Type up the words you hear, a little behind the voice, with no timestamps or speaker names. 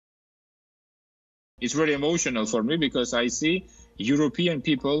It's very emotional for me because I see European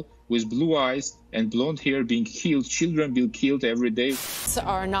people with blue eyes and blonde hair being killed, children being killed every day. These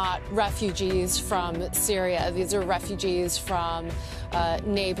are not refugees from Syria. These are refugees from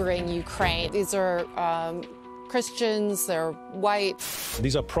neighboring Ukraine. These are Christians, they're white.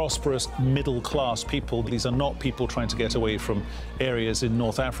 These are prosperous middle-class people. These are not people trying to get away from areas in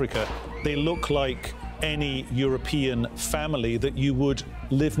North Africa. They look like any European family that you would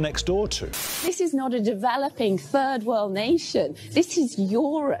live next door to. This is not a developing third world nation. This is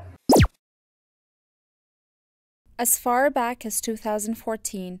Europe. As far back as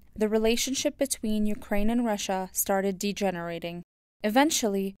 2014, the relationship between Ukraine and Russia started degenerating.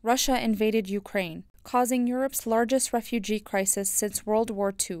 Eventually, Russia invaded Ukraine, causing Europe's largest refugee crisis since World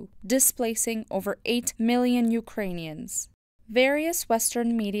War II, displacing over 8 million Ukrainians. Various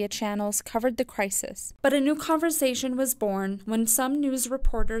Western media channels covered the crisis, but a new conversation was born when some news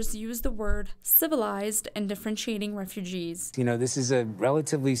reporters used the word civilized in differentiating refugees. You know, this is a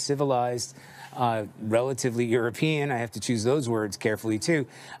relatively civilized, relatively European, I have to choose those words carefully too,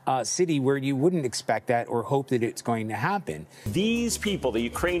 city where you wouldn't expect that or hope that it's going to happen. These people, the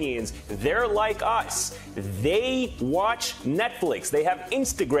Ukrainians, they're like us. They watch Netflix. They have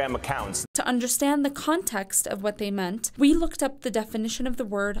Instagram accounts. To understand the context of what they meant, we looked up the definition of the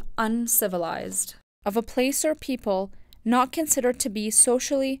word uncivilized, of a place or people not considered to be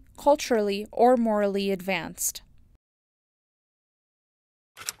socially, culturally, or morally advanced.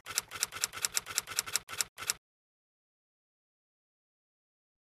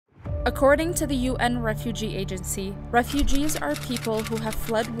 According to the UN Refugee Agency, refugees are people who have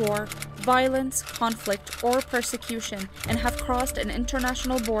fled war, violence, conflict, or persecution and have crossed an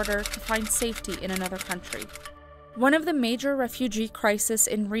international border to find safety in another country. One of the major refugee crises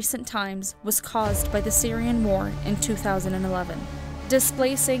in recent times was caused by the Syrian war in 2011,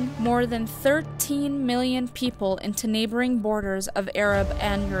 displacing more than 13 million people into neighboring borders of Arab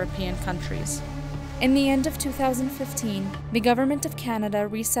and European countries. In the end of 2015, the government of Canada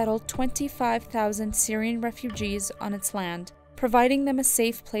resettled 25,000 Syrian refugees on its land, providing them a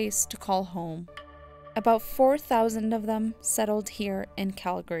safe place to call home. About 4,000 of them settled here in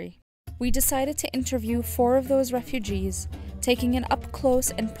Calgary. We decided to interview 4 of those refugees, taking an up-close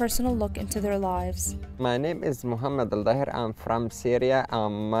and personal look into their lives. My name is Mohammed Al-Dahir. I'm from Syria.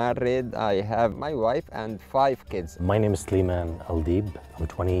 I'm married. I have my wife and 5 kids. My name is Sliman Al-Deeb. I'm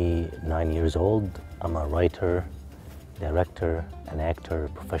 29 years old. I'm a writer, director, and actor,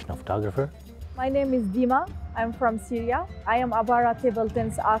 professional photographer. My name is Dima. I'm from Syria. I am a para table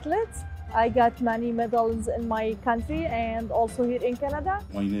tennis athlete. I got many medals in my country and also here in Canada.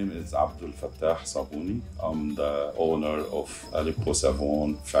 My name is Abdul Fattah Sabouni. I'm the owner of Aleppo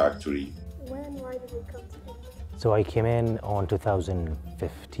Savon factory. Why did you come to Canada? So I came in on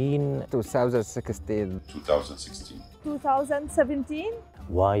 2015. 2016. 2016. 2017.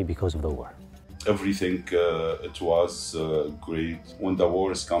 Why? Because of the war. Everything, it was great. When the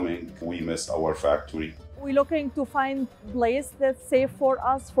war is coming, we miss our factory. We're looking to find a place that's safe for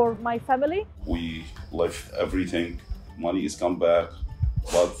us, for my family. We left everything. Money is come back,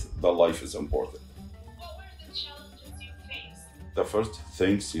 but the life is important. What were the challenges you faced? The first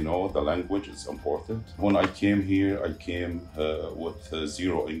things, you know, the language is important. When I came here, I came with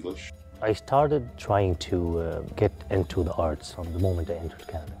 0 English. I started trying to get into the arts from the moment I entered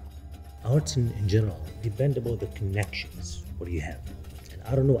Canada. Arts in general depend about the connections, what do you have? And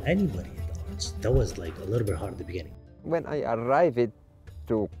I don't know anybody in the arts. That was like a little bit hard at the beginning. When I arrived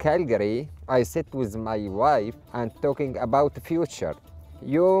to Calgary, I sit with my wife and talking about the future.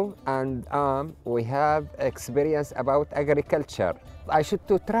 You and we have experience about agriculture. I should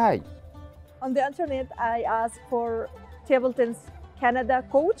to try. On the internet, I asked for table tennis Canada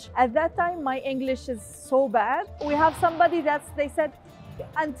coach. At that time, my English is so bad. We have somebody they said,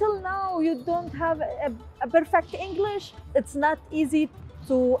 until now, you don't have a perfect English. It's not easy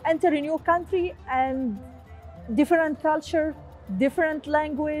to enter a new country and different culture, different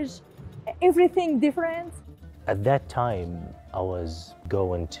language, everything different. At that time, I was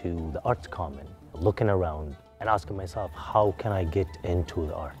going to the Arts Common, looking around and asking myself, how can I get into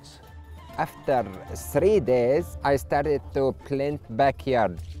the arts? After 3 days, I started to plant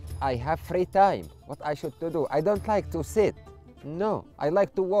backyard. I have free time. What I should to do? I don't like to sit. No, I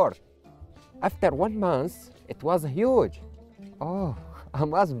like to work. After 1 month, it was huge. Oh, I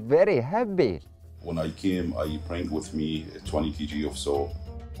was very happy. When I came, I bring with me 20 kg of soap.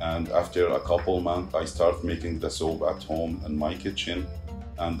 And after a couple months, I start making the soap at home in my kitchen.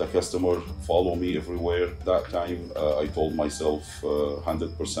 And the customer follow me everywhere. That time, I told myself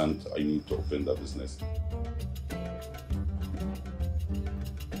 100% I need to open the business.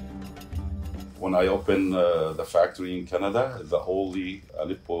 When I opened the factory in Canada, the only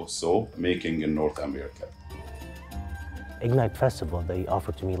Aleppo soap making in North America. Ignite Festival, they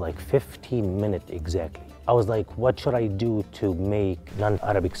offered to me like 15 minutes exactly. I was like, what should I do to make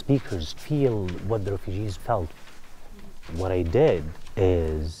non-Arabic speakers feel what the refugees felt? What I did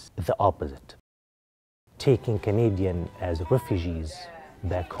is the opposite. Taking Canadian as refugees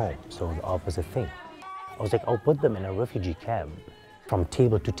back home, so the opposite thing. I was like, I'll put them in a refugee camp from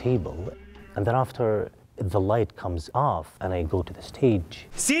table to table, and then after the light comes off and I go to the stage.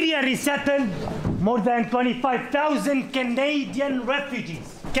 Syria resettled more than 25,000 Canadian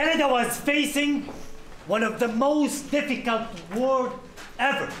refugees. Canada was facing one of the most difficult wars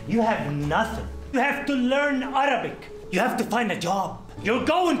ever. You have nothing. You have to learn Arabic. You have to find a job. You're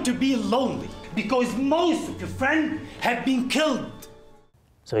going to be lonely because most of your friends have been killed.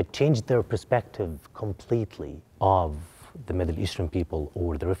 So it changed their perspective completely of the Middle Eastern people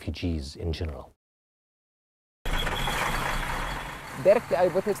or the refugees in general. Directly, I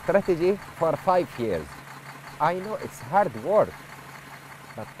put a strategy for 5 years. I know it's hard work,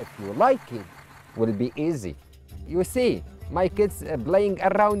 but if you like it, will be easy. You see, my kids playing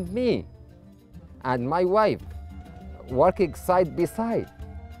around me, and my wife working side by side.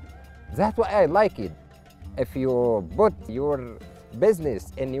 That's why I like it. If you put your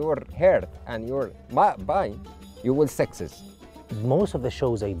business in your heart and your mind, you will success. Most of the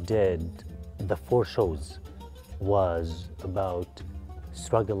shows I did, the 4 shows, was about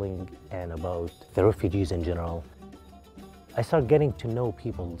struggling and about the refugees in general. I started getting to know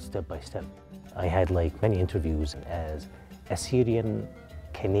people step by step. I had like many interviews as a Syrian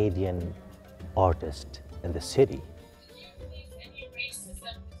Canadian artist in the city. Did you face any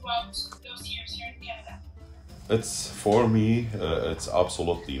racism throughout those years here in Canada? It's, for me, it's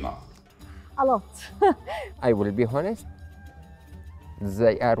absolutely not. A lot. I will be honest,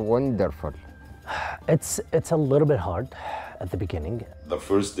 they are wonderful. It's a little bit hard at the beginning. The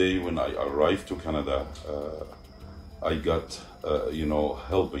first day when I arrived to Canada, I got,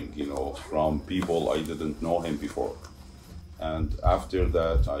 helping, from people I didn't know him before. And after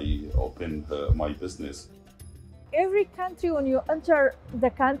that, I opened my business. Every country, when you enter the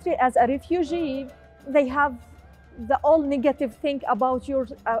country as a refugee, they have the all negative thing about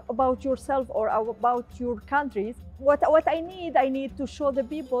yourself or about your countries. What I need to show the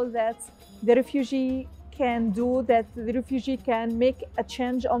people that the refugee can do, that the refugee can make a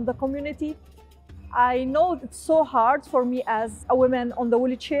change on the community. I know it's so hard for me as a woman on the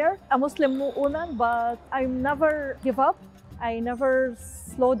wheelchair, a Muslim woman, but I never give up. I never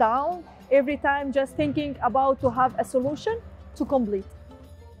slow down. Every time just thinking about to have a solution to complete.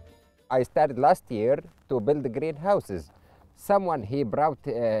 I started last year to build greenhouses. Someone, he brought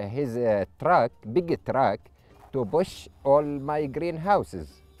his big truck, to push all my greenhouses.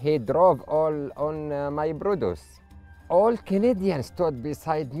 He drove all on my produce. All Canadians stood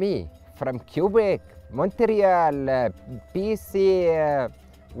beside me, from Quebec, Montreal, BC,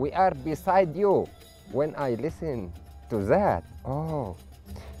 we are beside you. When I listen to that, oh,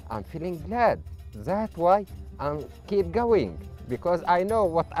 I'm feeling glad. That's why I'm keep going, because I know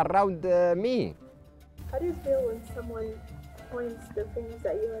what around me. How do you feel when someone points their fingers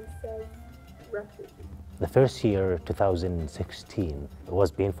at you and says, refugee? The first year, 2016, it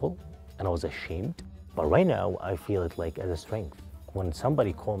was painful and I was ashamed. But right now, I feel it like as a strength. When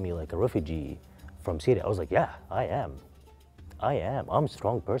somebody called me like a refugee from Syria, I was like, yeah, I am. I'm a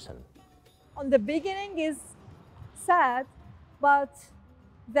strong person. On the beginning is sad, but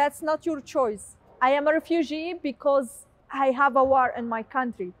that's not your choice. I am a refugee because I have a war in my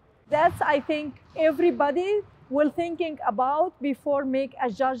country. That's, I think, everybody will thinking about before make a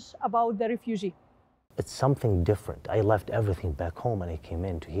judge about the refugee. It's something different. I left everything back home and I came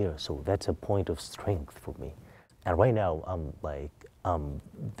into here, so that's a point of strength for me. And right now, I'm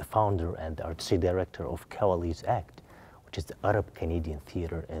the founder and the artistic director of Calgary's Act, which is the Arab Canadian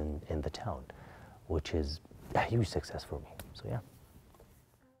theater in the town, which is a huge success for me, so yeah.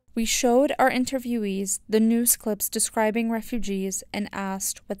 We showed our interviewees the news clips describing refugees and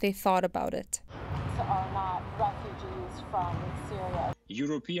asked what they thought about it. These are not refugees from Syria.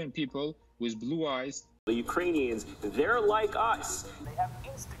 European people with blue eyes. The Ukrainians, they're like us. They have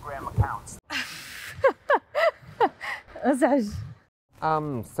Instagram accounts.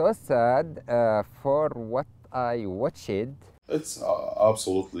 I'm so sad for what I watched. It's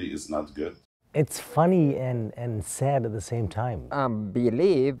absolutely is not good. It's funny and sad at the same time.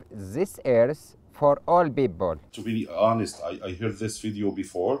 Believe this earth for all people. To be honest, I heard this video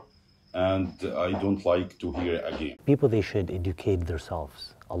before and I don't like to hear it again. People, they should educate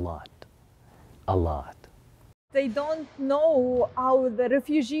themselves a lot. They don't know how the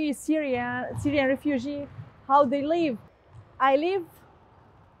refugee, Syrian refugee, how they live. I live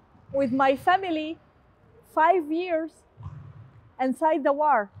with my family 5 years inside the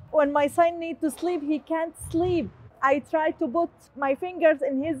war. When my son needs to sleep, he can't sleep. I try to put my fingers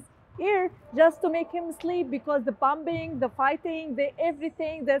in his ear just to make him sleep because the bombing, the fighting,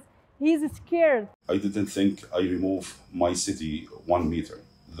 everything, that he's scared. I didn't think I remove my city 1 meter.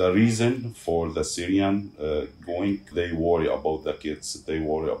 The reason for the Syrian going, they worry about the kids, they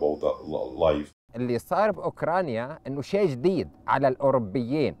worry about the life. اللي صار بأوكرانيا إنه شيء جديد على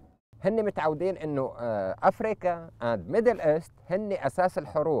الأوروبيين. هن متعودين إنه أفريقيا and Middle East هن أساس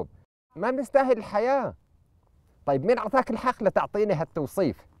الحروب. ما مستاهل الحياة. طيب مين أعطاك الحق لتعطيني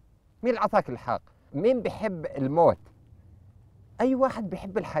هالتوصيف؟ مين أعطاك الحق؟ مين بيحب الموت؟ أي واحد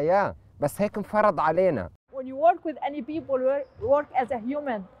بيحب الحياة، بس هيك انفرض علينا. When you work with any people, work as a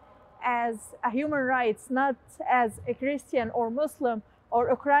human rights, not as a Christian or Muslim or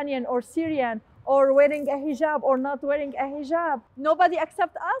Ukrainian or Syrian or wearing a hijab or not wearing a hijab. Nobody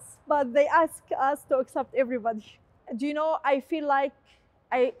accepts us, but they ask us to accept everybody. Do you know, I feel like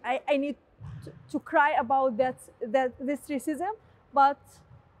I need to cry about this racism, but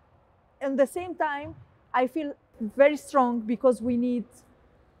at the same time, I feel very strong because we need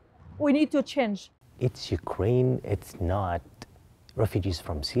to change. It's Ukraine, it's not refugees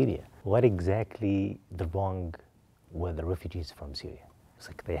from Syria. What exactly the wrong with the refugees from Syria? It's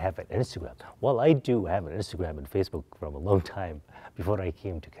like they have an Instagram. Well, I do have an Instagram and Facebook from a long time before I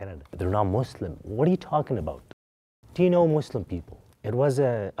came to Canada. They're not Muslim. What are you talking about? Do you know Muslim people? It was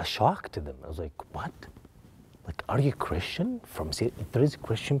a shock to them. I was like, what? Like, are you Christian from Syria? There is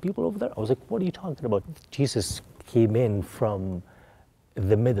Christian people over there? I was like, what are you talking about? Jesus came in from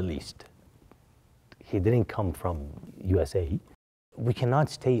the Middle East. He didn't come from USA. We cannot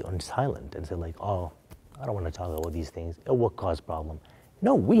stay on silent and say like, oh, I don't want to talk about these things. It will cause problem.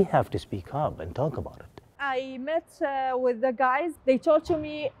 No, we have to speak up and talk about it. I met with the guys. They told to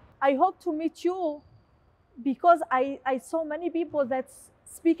me, I hope to meet you because I saw many people that's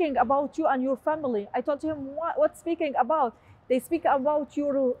speaking about you and your family. I told him, what speaking about? They speak about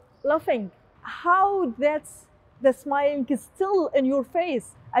your laughing. How that's the smiling is still in your face.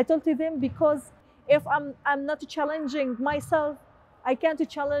 I told them because if I'm not challenging myself, I can't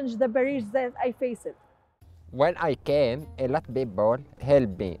challenge the barriers that I face it. When I came, a lot of people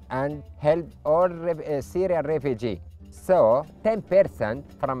helped me and helped all Syrian refugees. So 10%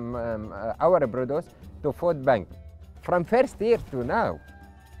 from our produce to food bank, from first year to now.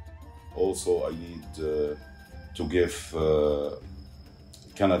 Also, I need to give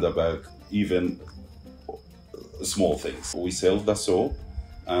Canada back even small things. We sell the soap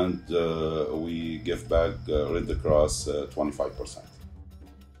and we give back Red Cross 25%.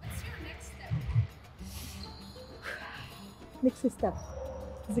 Next step.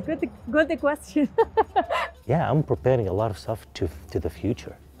 It's a good question. Yeah, I'm preparing a lot of stuff to the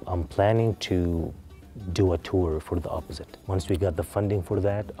future. I'm planning to do a tour for the opposite. Once we got the funding for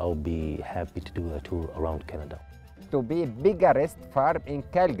that, I'll be happy to do a tour around Canada. To be biggest farm in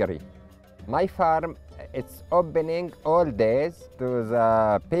Calgary. My farm, it's opening all days to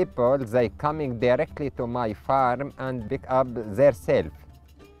the people. They coming directly to my farm and pick up their self.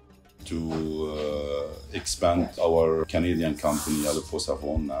 To expand our Canadian company, Alpo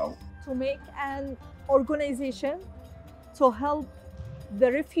Savon now. To make an organization to help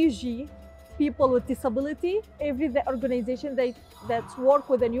the refugee people with disability. Every organization that work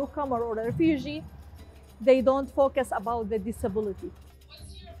with a newcomer or a refugee, they don't focus about the disability.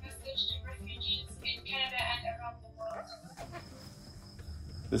 What's your message to refugees in Canada and around the world?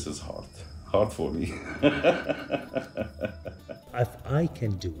 This is hard for me. If I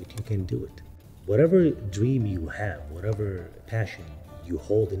can do it, you can do it. Whatever dream you have, whatever passion you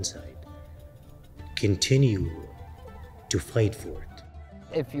hold inside, continue to fight for it.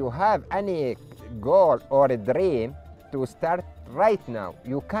 If you have any goal or a dream, to start right now.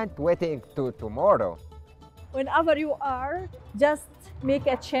 You can't wait till tomorrow. Whenever you are, just make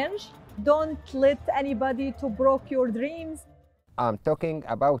a change. Don't let anybody to break your dreams. I'm talking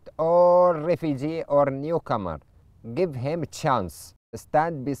about all refugee or newcomer. Give him a chance.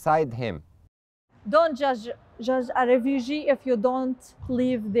 Stand beside him. Don't judge a refugee if you don't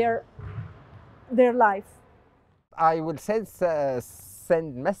live their life. I will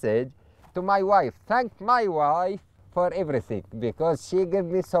send message to my wife. Thank my wife for everything because she gave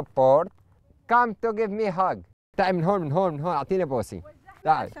me support. Come to give me hug. تعي من هون اعطيني بوسي.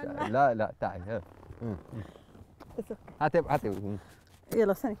 تعي لا تعي. هاتي.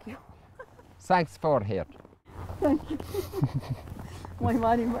 يلا thank you. Thanks for here. Thank you. My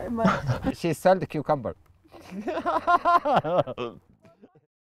money. She sold the cucumber.